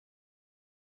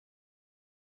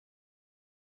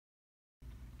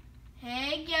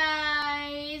Hey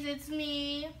guys, it's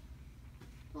me,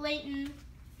 Layton.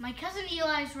 My cousin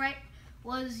Eli's right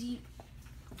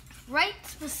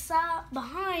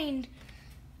behind,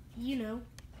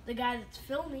 the guy that's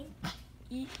filming,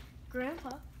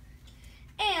 Grandpa.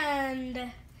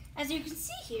 And as you can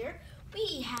see here,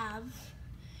 we have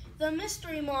the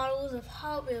mystery models of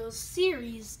Hot Wheels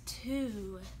Series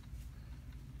 2.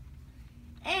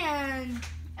 And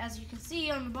as you can see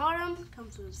on the bottom,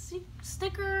 comes with a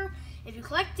sticker. If you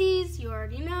collect these, you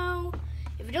already know.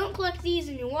 If you don't collect these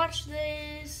and you watch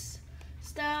this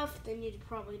stuff, then you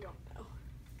probably don't know.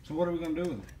 So what are we going to do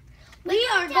with them? We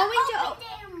are going to open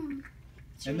them.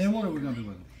 And then what are we going to do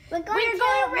with them? We're going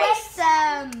to race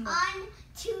them on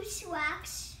 2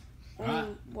 tracks. Right.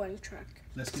 One track.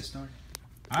 Let's get started.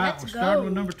 All right, we're starting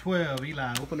with number 12.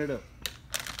 Eli, open it up.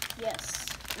 Yes.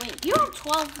 Wait, you have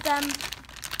 12 of them?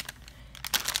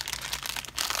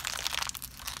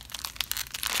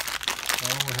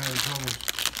 Oh, we're having trouble.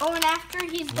 Oh, and after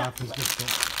he's done. Life is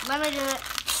difficult. Let me do it.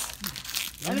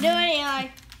 Let me do it, Eli.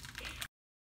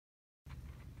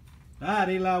 All right,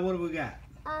 Eli, what do we got?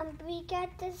 We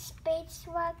got the Space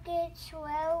Rocket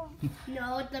 12.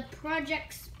 No, the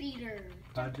Project Speeder.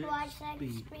 Project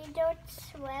Speed. Speeder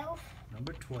 12.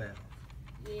 Number 12.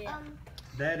 Yeah.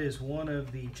 That is one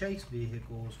of the chase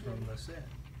vehicles from the set.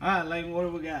 All right, Layton, what do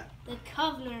we got? The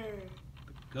Governor.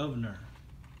 Governor.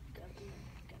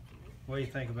 What do you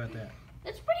think about that?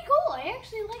 It's pretty cool. I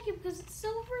actually like it because it's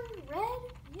silver, red.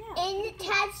 Yeah. And it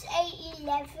has a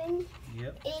 11.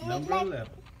 Yep, And number 11.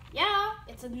 Yeah,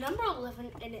 it's a number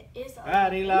 11 and it is. All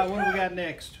right, Eli, what do we got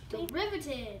next? The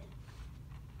Riveted.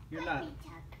 You're not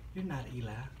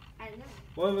Eli. I know.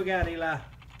 What do we got, Eli?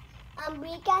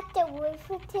 We got the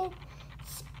Riveted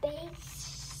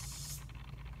Space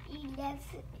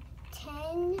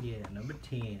 10. Yeah, number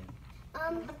 10.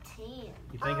 Number 10.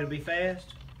 You think it'll be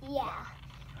fast? Yeah. All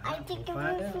I right, think we'll it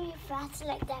find will out. be fast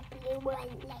like that blue one,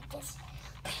 like this.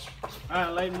 All right,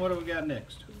 Layton, what do we got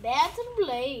next? Bad to the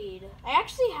Blade. I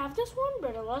actually have this one,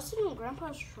 but I lost it in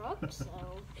Grandpa's truck, so.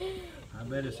 I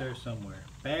bet it's there somewhere.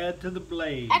 Bad to the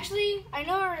Blade. Actually, I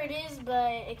know where it is, but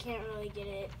I can't really get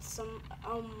it.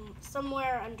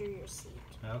 Somewhere under your seat.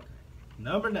 Okay.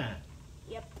 Number 9.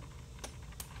 Yep.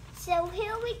 So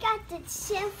here we got the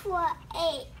Chevrolet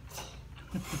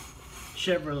 8.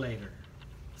 Chevrolator.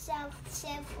 So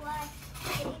Chevrolet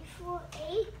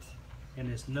 8.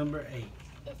 And it's number 8.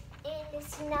 And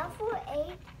it's number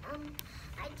 8.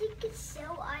 I think it's so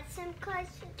awesome because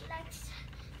it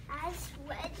has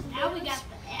red. Now we got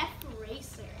the F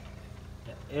Racer.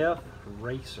 The F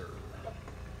Racer.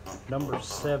 Number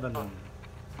 7.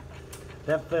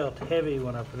 That felt heavy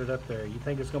when I put it up there. You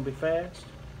think it's going to be fast?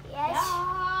 Yeah, Yes.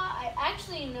 I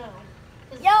actually know.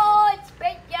 Yo, it's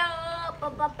big, yo. No,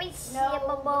 because it's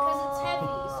heavy,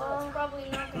 so it's probably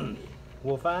not going to be.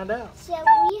 We'll find out. So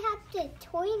we have the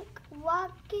Twink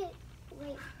Rocket.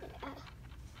 Wait.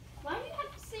 Why do you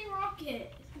have to say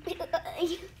rocket?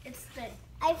 It's the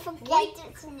I forget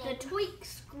its name. the tweak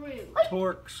screw.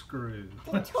 Torque screw.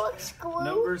 The torque screw.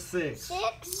 Number 6.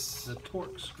 6. The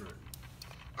torque screw.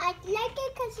 I like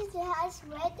it because it has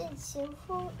red and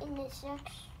silver in the 6.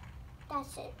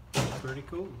 That's it. Pretty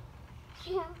cool.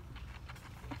 Yeah.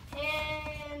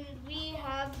 And we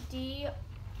have the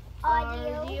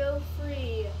Audio. audio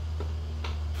free.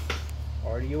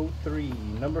 RDO 3.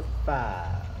 Number 5.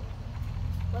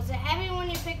 Was it heavy when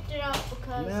you picked it up?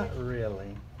 Because Not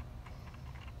really.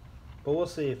 But we'll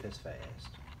see if it's fast.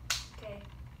 okay.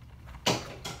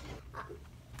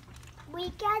 We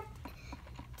got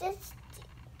this.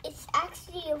 It's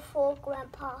actually a 4,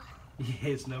 Grandpa. Yeah,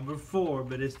 it's number 4,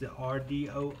 but it's the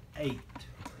RDO 8.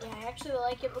 Yeah, I actually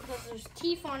like it because there's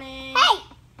teeth on it. Hey!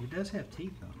 It does have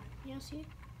teeth on it. You see?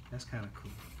 That's kind of cool.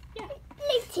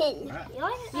 Listen. All right. You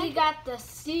like it? We got the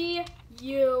See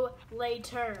You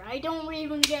Later. I don't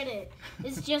even get it.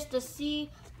 It's just the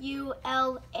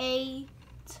CULA and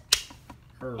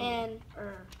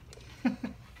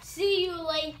See you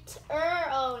later.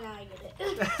 Oh, now I get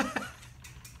it.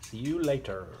 See you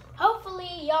later.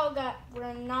 Hopefully,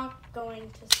 we're not going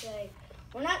to say,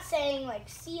 we're not saying like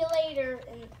see you later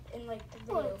in like the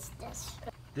video. What's this?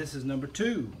 This is number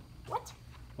 2. What?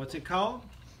 What's it called?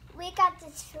 We got the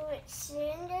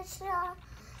Sinistra.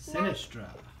 Sinistra.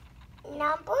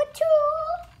 Number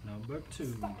 2. Number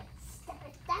 2.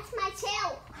 That's my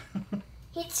tail.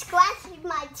 He scratched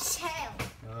my tail.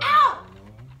 Oh, Ow!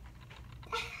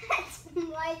 That's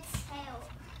my tail.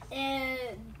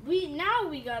 And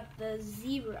we got the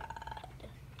Z-Rod.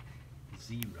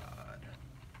 Z-Rod.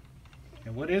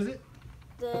 And what is it?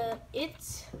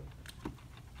 It's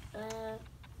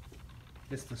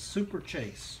It's the Super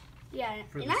Chase. Yeah,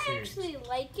 for and the I series. actually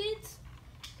like it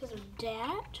because of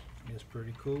that. It's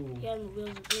pretty cool. Yeah, and the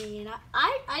wheels are green.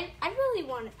 I really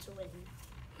want it to win.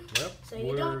 Yep. So you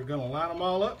We're don't- gonna line them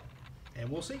all up, and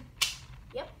we'll see.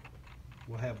 Yep.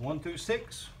 We'll have 1 through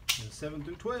 6 and 7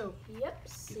 through 12. Yep. Get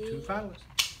See. 2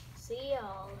 finalists. See y'all.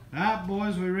 All right,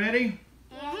 boys, we ready?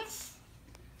 Yes.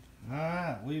 All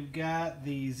right, we've got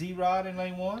the Z-Rod in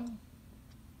lane 1.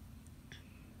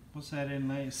 What's that in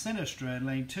lane? Sinistra in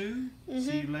lane 2.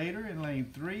 See You Later in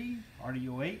lane 3.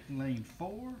 RDO 8 in lane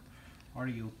 4.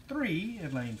 RDO 3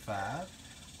 in lane 5.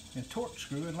 And Torch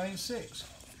Screw in lane 6.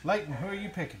 Layton, who are you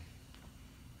picking?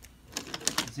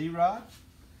 Z-Rod?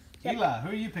 Yep. Eli, who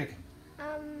are you picking?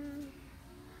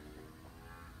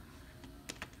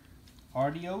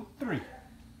 RDO 3.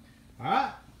 All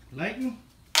right, Layton.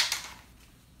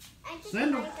 I just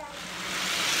Send 'em. like that.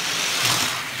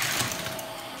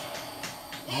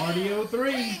 RDO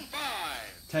 3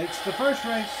 takes the first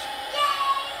race. Yay,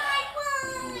 I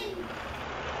won!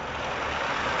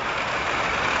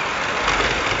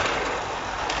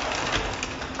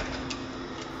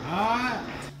 Alright,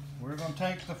 we're going to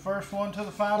take the first one to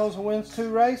the finals and wins 2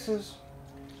 races.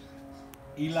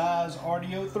 Eli's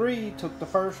RDO 3 took the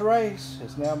first race.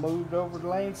 It's now moved over to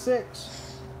lane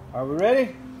 6. Are we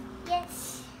ready?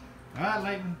 Yes. Alright,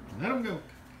 Layton, let him go.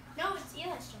 No, it's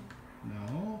Eli's turn.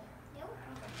 No.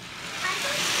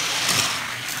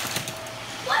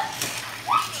 What?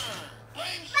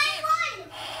 My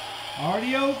one!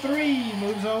 RDO 3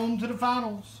 moves on to the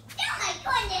finals. Oh my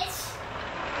goodness!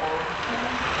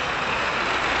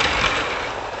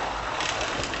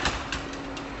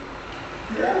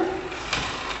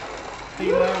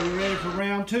 Eli, are we ready for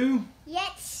round 2?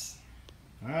 Yes.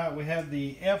 Alright, we have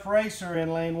the F Racer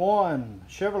in lane 1,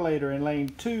 Chevrolator in lane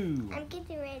 2, I'm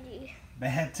getting ready.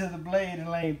 Bad to the Blade in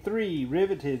lane 3,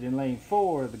 Riveted in lane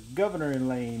 4, the Governor in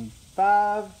lane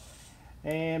 5,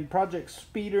 and Project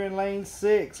Speeder in lane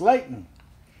 6. Layton,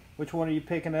 which one are you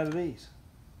picking out of these?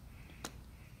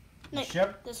 No,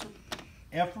 Chev- this one.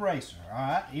 F Racer.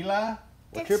 Alright, Eli, what's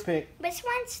That's- your pick? Which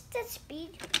one's the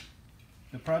speed?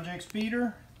 The Project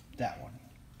Speeder? That one.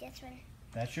 This one.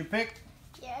 That's your pick?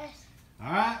 Yes.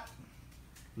 Alright,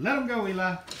 let him go,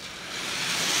 Eli.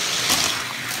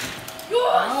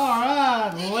 Yes!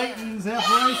 Alright, Layton's F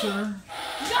Racer.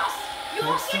 Yes!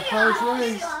 That's the Yes! first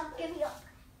race. Give me up.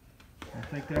 I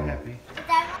think they're happy.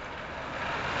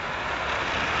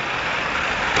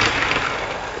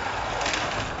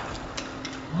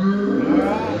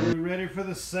 Alright, are we ready for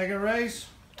the second race?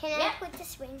 Can I put the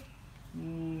swing?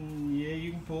 Yeah,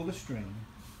 you can pull the string.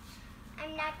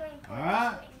 I'm not going to pull All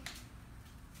right. the swing.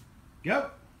 Go.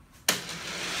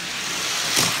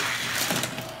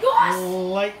 Yes!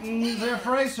 Layton's F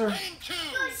Racer Go,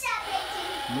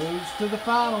 Shop moves to the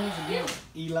finals against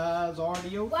Eli's RDO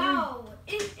 3. Wow!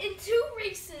 In 2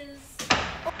 races.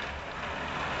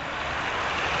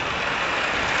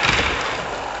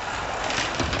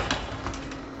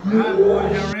 Alright,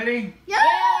 boys, y'all ready?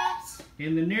 Yes!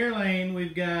 In the near lane,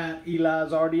 we've got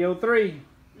Eli's RDO 3.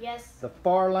 Yes. The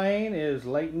far lane is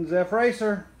Layton's F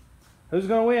Racer. Who's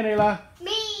going to win, Eli?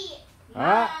 Me.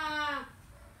 Alright, Ah.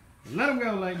 let him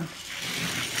go, Layton.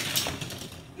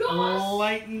 Yes!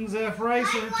 Layton's F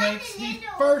Racer I want takes the the needle.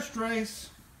 first race.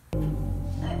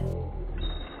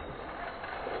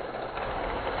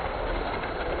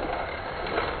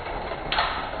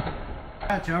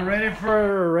 Alright, y'all ready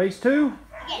for race 2?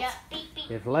 Yes. Beep, beep.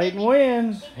 If Layton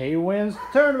wins, he wins the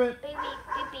tournament. Beep, beep,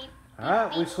 beep, beep.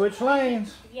 Alright, we switch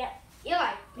lanes. Yeah.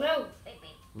 Eli, go. Beep,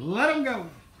 beep. Let him go.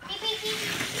 Beep, beep,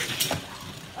 beep.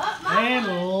 Oh, my And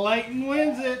one. Layton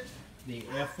wins it. The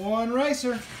F1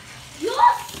 Racer.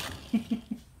 Yes!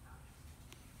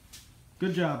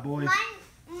 Good job, boys. Mine